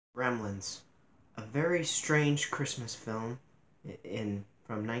Gremlins, a very strange Christmas film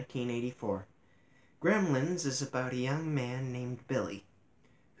from 1984. Gremlins is about a young man named Billy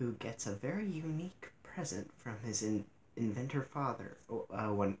who gets a very unique present from his inventor father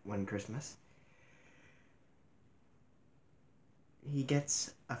one Christmas. He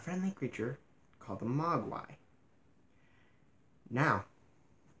gets a friendly creature called a Mogwai. Now,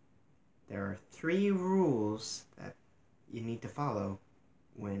 there are 3 rules that you need to follow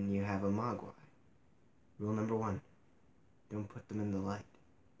when you have a Mogwai. Rule number 1, don't put them in the light.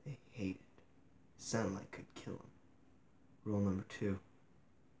 They hate it. Sunlight could kill them. Rule number 2,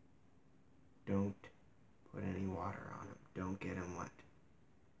 don't put any water on them. Don't get them wet.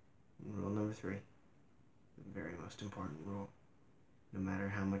 And rule number 3, the very most important rule, no matter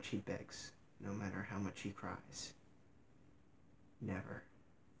how much he begs, no matter how much he cries, never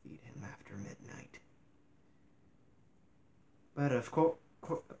feed him after midnight. But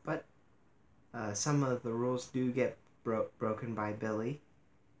some of the rules do get broken by Billy,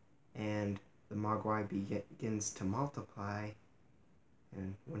 and the Mogwai begins to multiply,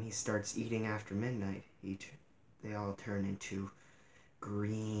 and when he starts eating after midnight, they all turn into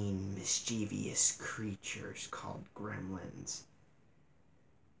green, mischievous creatures called Gremlins,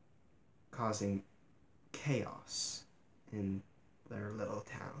 causing chaos in their little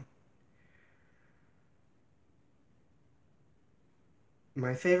town.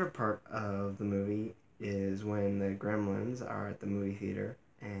 My favorite part of the movie is when the Gremlins are at the movie theater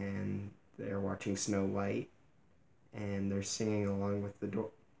and they're watching Snow White and they're singing along with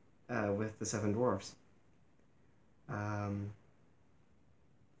the 7 dwarfs. Fun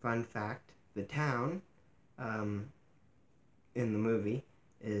fact: the town in the movie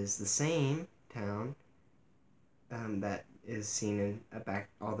is the same town that is seen in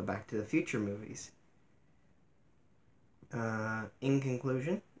all the Back to the Future movies. In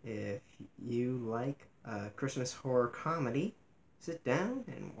conclusion, if you like a Christmas horror comedy, sit down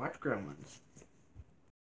and watch Gremlins.